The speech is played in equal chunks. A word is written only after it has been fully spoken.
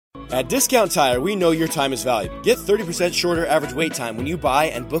At Discount Tire, we know your time is valuable. Get 30% shorter average wait time when you buy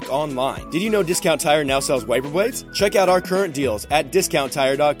and book online. Did you know Discount Tire now sells wiper blades? Check out our current deals at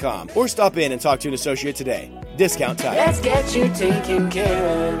discounttire.com or stop in and talk to an associate today. Discount Tire. Let's get you taken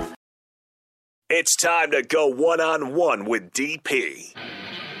care of. It's time to go one-on-one with DP.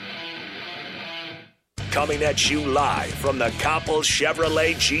 Coming at you live from the Coppel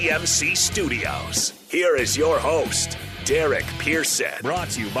Chevrolet GMC studios. Here is your host, Derek Pearson.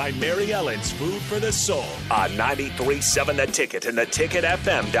 Brought to you by Mary Ellen's Food for the Soul. On 93.7 The Ticket and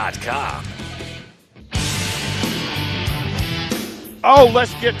theticketfm.com. Oh,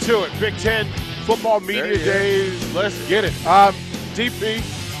 let's get to it. Big Ten Football Media Days. Let's get it. DP,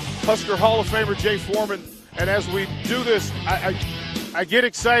 Husker Hall of Famer Jay Foreman. And as we do this, I get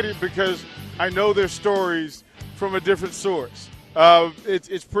excited because I know their stories from a different source.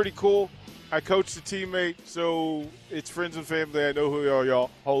 It's pretty cool. I coached a teammate, so it's friends and family. I know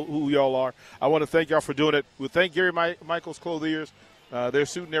who y'all are. I want to thank y'all for doing it. We thank Gary Michaels Clothiers. They're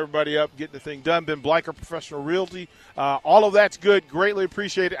suiting everybody up, getting the thing done. Ben Bleicher, Professional Realty. All of that's good. Greatly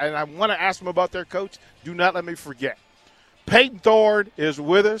appreciate it. And I want to ask them about their coach. Do not let me forget. Peyton Thorne is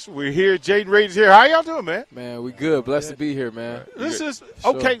with us. We're here. Jaden Reed is here. How y'all doing, man? Man, we good. Blessed to be here, man.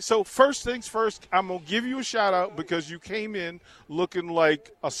 Okay, so first things first, I'm going to give you a shout-out because you came in looking like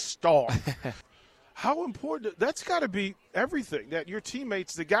a star. How important – that's got to be everything, that your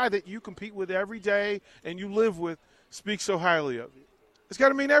teammates, the guy that you compete with every day and you live with, speak so highly of you. It's got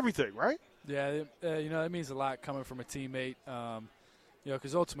to mean everything, right? Yeah, it means a lot coming from a teammate,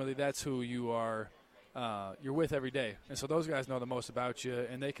 because ultimately that's who you are – you're with every day. And so those guys know the most about you,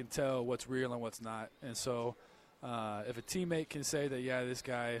 and they can tell what's real and what's not. And so if a teammate can say that, yeah, this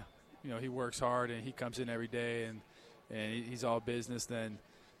guy, he works hard and he comes in every day and he's all business, then,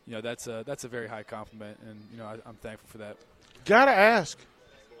 that's a very high compliment. And, I'm thankful for that. Got to ask.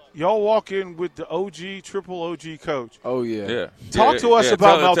 Y'all walk in with the OG, triple OG coach. Oh, yeah. Talk to us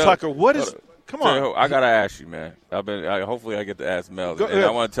about Mel Tucker. What is – come on. I got to ask you, man. Hopefully I get to ask Mel. And I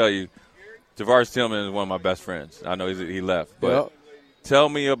want to tell you, Tavares Tillman is one of my best friends. I know he left. But tell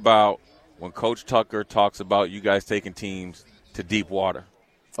me about when Coach Tucker talks about you guys taking teams to deep water.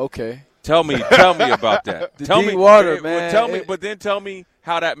 Okay. Tell me about that. Deep water, man. Tell me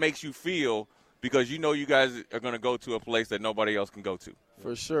how that makes you feel, because you guys are going to go to a place that nobody else can go to.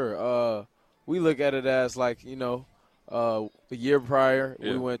 For sure. We look at it as like, a year prior,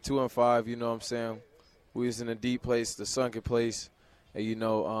 we went 2-5, you know what I'm saying? We was in a deep place, the sunken place,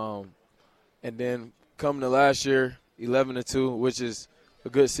 and and then coming to last year, 11-2, which is a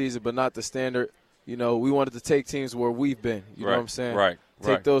good season, but not the standard. We wanted to take teams where we've been. You know what I'm saying? Right.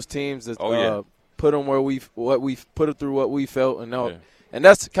 Take those teams that put them where we've put it through what we felt, and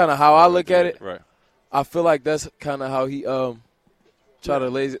that's kind of how I look at it. Right. I feel like that's kind of how he try to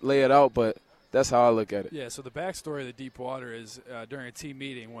lay it out, but that's how I look at it. Yeah. So the backstory of the deep water is during a team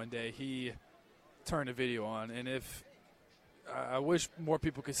meeting one day he turned a video on, and I wish more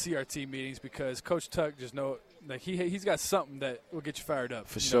people could see our team meetings, because Coach Tuck just he's got something that will get you fired up.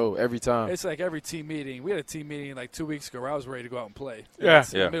 For sure, every time. It's like every team meeting. We had a team meeting like 2 weeks ago where I was ready to go out and play. Yeah.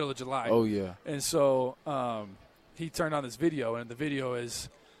 In the middle of July. Oh, yeah. And so he turned on this video, and the video it's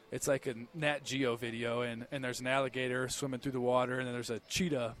like a Nat Geo video, and there's an alligator swimming through the water, and then there's a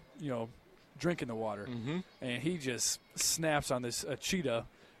cheetah, drinking the water. Mm-hmm. And he just snaps on this cheetah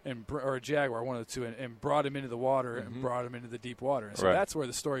or a jaguar, one of the two, and brought him into the water and brought him into the deep water. And so that's where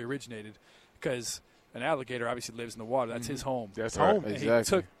the story originated, because an alligator obviously lives in the water. That's his home. That's home. And exactly. he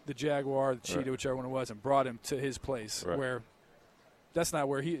took the jaguar, the cheetah, whichever one it was, and brought him to his place where that's not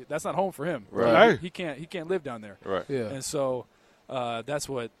home for him. Right. He can't live down there. Right. Yeah. And so that's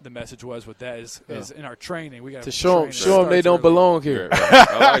what the message was with that is in our training. We got to show them they don't belong here.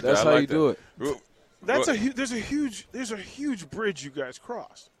 Right. That's how you do it. There's a huge bridge you guys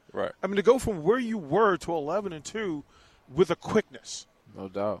crossed. Right. I mean, to go from where you were to 11-2 with a quickness. No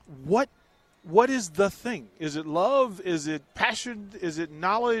doubt. What is the thing? Is it love? Is it passion? Is it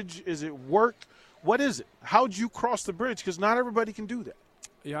knowledge? Is it work? What is it? How'd you cross the bridge? Because not everybody can do that.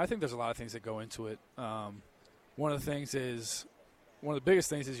 I think there's a lot of things that go into it. One of the biggest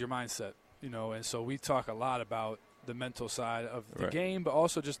things is your mindset, and so we talk a lot about the mental side of the game, but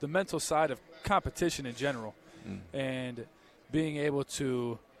also just the mental side of competition in general, and being able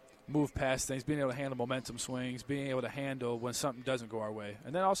to move past things, being able to handle momentum swings, being able to handle when something doesn't go our way,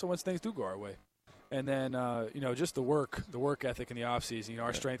 and then also when things do go our way. And then, just the work ethic in the offseason.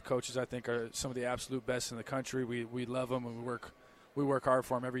 Our strength coaches, I think, are some of the absolute best in the country. We love them, and we work hard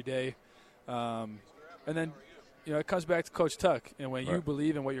for them every day. And then, it comes back to Coach Tuck. And when you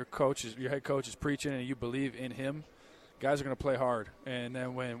believe in what your head coach is preaching, and you believe in him, guys are going to play hard. And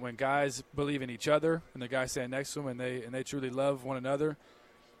then when guys believe in each other and the guys stand next to them and they truly love one another,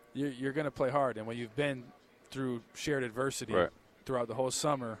 you're going to play hard. And when you've been through shared adversity throughout the whole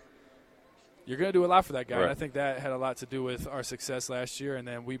summer, you're going to do a lot for that guy. Right. And I think that had a lot to do with our success last year, and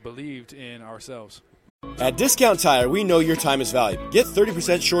then we believed in ourselves. At Discount Tire, we know your time is valuable. Get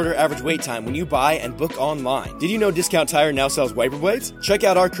 30% shorter average wait time when you buy and book online. Did you know Discount Tire now sells wiper blades? Check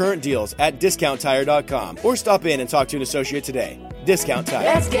out our current deals at discounttire.com or stop in and talk to an associate today. Discount Tire.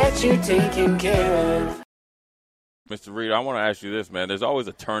 Let's get you taken care of. Mr. Reed, I want to ask you this, man. There's always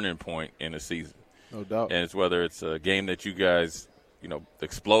a turning point in a season. No doubt. And it's whether it's a game that you guys,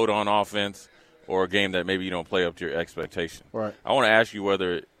 explode on offense or a game that maybe you don't play up to your expectation. Right. I want to ask you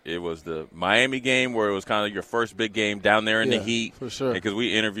whether it was the Miami game where it was kind of your first big game down there in the heat. For sure. Because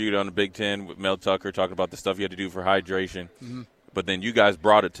we interviewed on the Big Ten with Mel Tucker talking about the stuff you had to do for hydration. Mm-hmm. But then you guys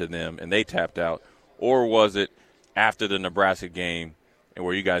brought it to them and they tapped out. Or was it after the Nebraska game and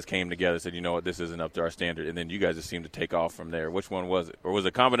where you guys came together and said, you know what, this isn't up to our standard, and then you guys just seemed to take off from there? Which one was it? Or was it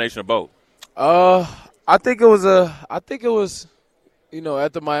a combination of both? I think it was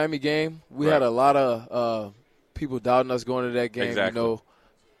at the Miami game, we had a lot of people doubting us going to that game. Exactly.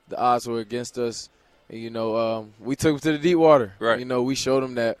 The odds were against us. And, we took them to the deep water. Right. We showed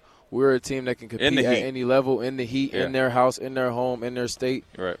them that we're a team that can compete at any level, in the heat, in their house, in their home, in their state.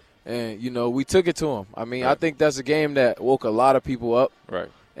 Right. And, we took it to them. I mean, I think that's a game that woke a lot of people up. Right.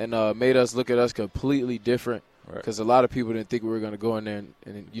 And made us look at us completely different. Because a lot of people didn't think we were going to go in there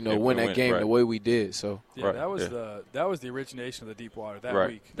and win that game the way we did. So that was the origination of the deep water that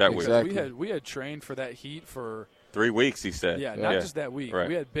week. That week. Exactly. We had trained for that heat for 3 weeks. He said, not just that week. Right.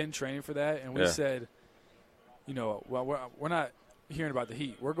 We had been training for that, and we said, we're not hearing about the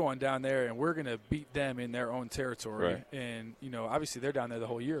heat. We're going down there and we're going to beat them in their own territory. Right. And obviously they're down there the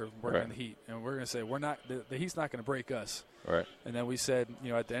whole year working in the heat, and we're going to say we're not. The heat's not going to break us. Right. And then we said,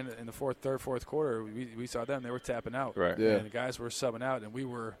 at the end, in the fourth quarter, we saw them. They were tapping out. Right. Yeah. And the guys were subbing out, and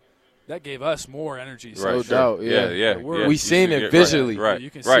that gave us more energy. So no doubt. Yeah. We seen it visually. Right. You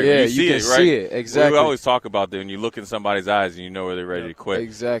can see it. You can see it. Exactly. We always talk about that when you look in somebody's eyes and you know where they're ready to quit.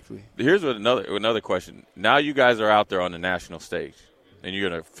 Exactly. Here's another question. Now you guys are out there on the national stage, and you're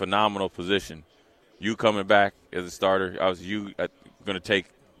in a phenomenal position. You coming back as a starter, going to take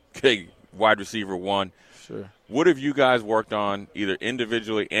wide receiver 1. Sure. What have you guys worked on either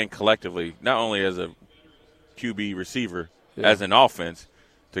individually and collectively, not only as a QB receiver, as an offense,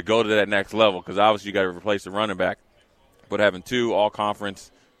 to go to that next level? Because obviously you got to replace the running back. But having 2 all-conference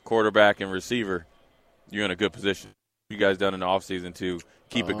quarterback and receiver, you're in a good position. You guys done in the offseason to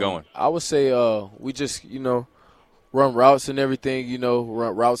keep it going? I would say we just, run routes and everything,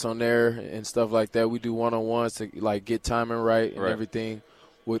 run routes on there and stuff like that. We do one-on-ones to, get timing right and everything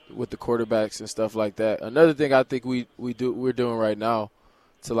with the quarterbacks and stuff like that. Another thing I think we're doing right now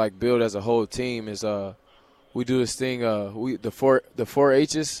to, build as a whole team is we do this thing, the four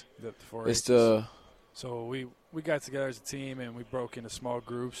H's. The 4 H's. So we got together as a team, and we broke into small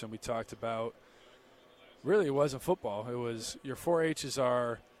groups, and we talked about really it wasn't football. It was your 4 H's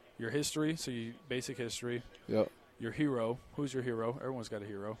are your history, so basic history. Yep. Your hero. Who's your hero? Everyone's got a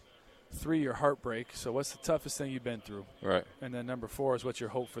hero. 3, your heartbreak. So what's the toughest thing you've been through? Right. And then number 4 is what's your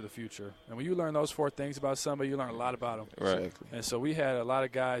hope for the future. And when you learn those 4 things about somebody, you learn a lot about them. Right. Exactly. And so we had a lot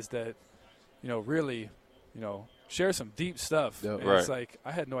of guys that, really, share some deep stuff. Yep. And Right. it's like,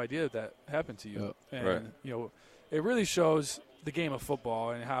 I had no idea that happened to you. Yep. And, it really shows the game of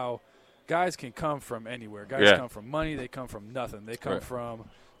football and how guys can come from anywhere. Guys come from money. They come from nothing. They come from,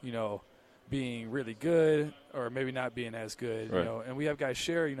 being really good or maybe not being as good, and we have guys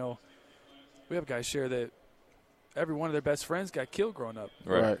share, that every one of their best friends got killed growing up.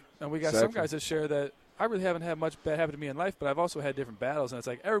 Right. And we got some guys that share that I really haven't had much bad happen to me in life, but I've also had different battles, and it's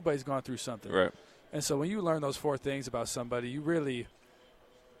like everybody's gone through something. Right. And so when you learn those 4 things about somebody, you really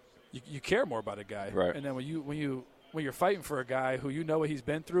you care more about a guy. Right. And then when you're fighting for a guy who what he's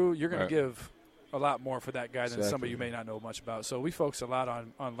been through, you're going to give a lot more for that guy than somebody you may not know much about. So we focus a lot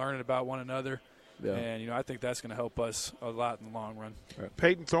on learning about one another. Yeah. And, I think that's going to help us a lot in the long run. Right.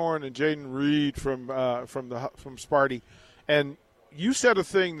 Peyton Thorne and Jaden Reed from Sparty. And you said a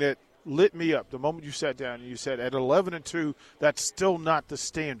thing that lit me up the moment you sat down, and you said at 11-2, that's still not the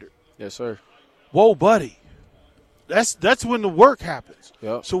standard. Yes, sir. Whoa, buddy. That's when the work happens.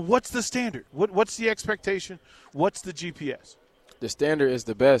 Yep. So what's the standard? What's the expectation? What's the GPS? The standard is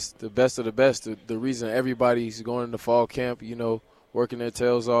the best of the best. The reason everybody's going into fall camp, working their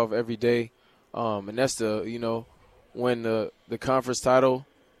tails off every day. And that's win the conference title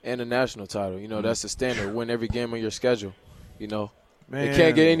and the national title. That's the standard. Win every game on your schedule. Man. It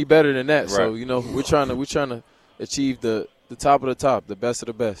can't get any better than that. Right. So, we're trying to achieve the top of the top, the best of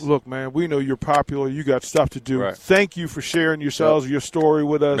the best. Look, man, we know you're popular. You got stuff to do. Right. Thank you for sharing your story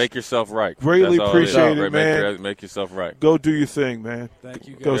with us. Make yourself right. Greatly appreciate it, man. Make yourself right. Go do your thing, man. Thank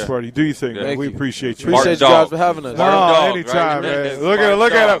you, guys. Ghost Party, do your thing, man. We appreciate you. Appreciate you guys for having us. Anytime, man. Look at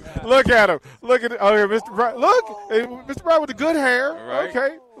him. Look at him. Oh, here, Mr. Brown. Look, Mr. Brown with the good hair. Right.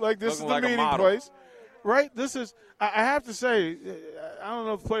 Okay, like this is the meeting place, right? This is. I have to say, I don't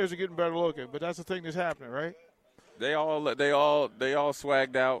know if players are getting better looking, but that's the thing that's happening, right? They all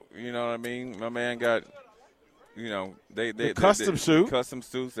swagged out. You know what I mean? My man got, they custom suits.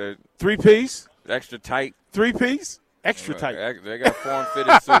 They're 3-piece, extra tight. 3-piece, extra tight. They got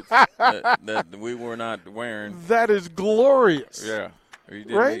form-fitted suits that we were not wearing. That is glorious. Yeah,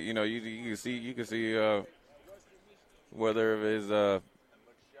 right. You can see whether it's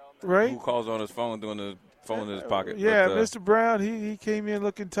right. Who calls on his phone doing the phone in his pocket. Yeah, but, Mr. Brown, he came in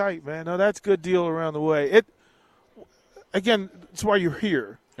looking tight, man. No, that's a good deal around the way. Again, that's why you're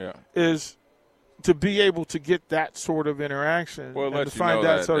here. Yeah, is to be able to get that sort of interaction and to find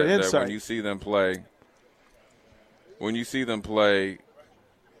that sort of insight. That when you see them play,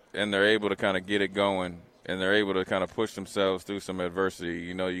 and they're able to kind of get it going, and they're able to kind of push themselves through some adversity,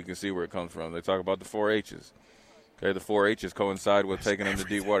 you can see where it comes from. They talk about the 4 H's. Okay, the 4 H's coincide with taking them to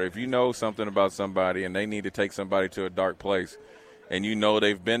deep water. If you know something about somebody and they need to take somebody to a dark place, and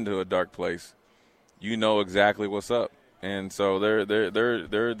they've been to a dark place, you know exactly what's up. And so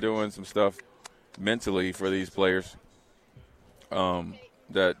they're doing some stuff mentally for these players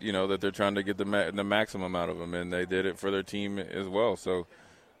that they're trying to get the maximum out of them, and they did it for their team as well. So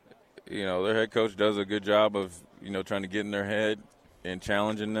their head coach does a good job of trying to get in their head and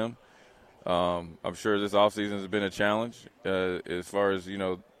challenging them. I'm sure this offseason has been a challenge as far as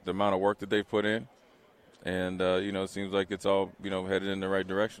the amount of work that they've put in. And, it seems like it's all, headed in the right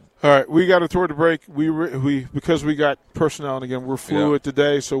direction. All right, we got to throw the break. We because we got personnel, and again, we're fluid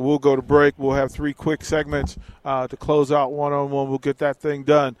today, so we'll go to break. We'll have 3 quick segments to close out one-on-one. We'll get that thing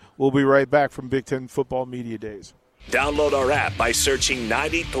done. We'll be right back from Big Ten Football Media Days. Download our app by searching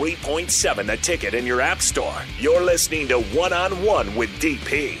 93.7 The Ticket in your app store. You're listening to One-on-One with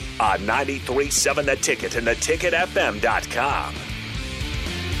DP on 93.7 The Ticket and theticketfm.com.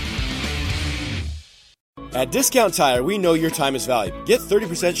 At Discount Tire, we know your time is valuable. Get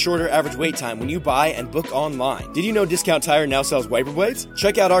 30% shorter average wait time when you buy and book online. Did you know Discount Tire now sells wiper blades?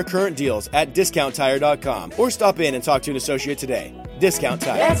 Check out our current deals at discounttire.com or stop in and talk to an associate today. Discount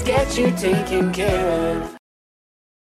Tire. Let's get you taken care of.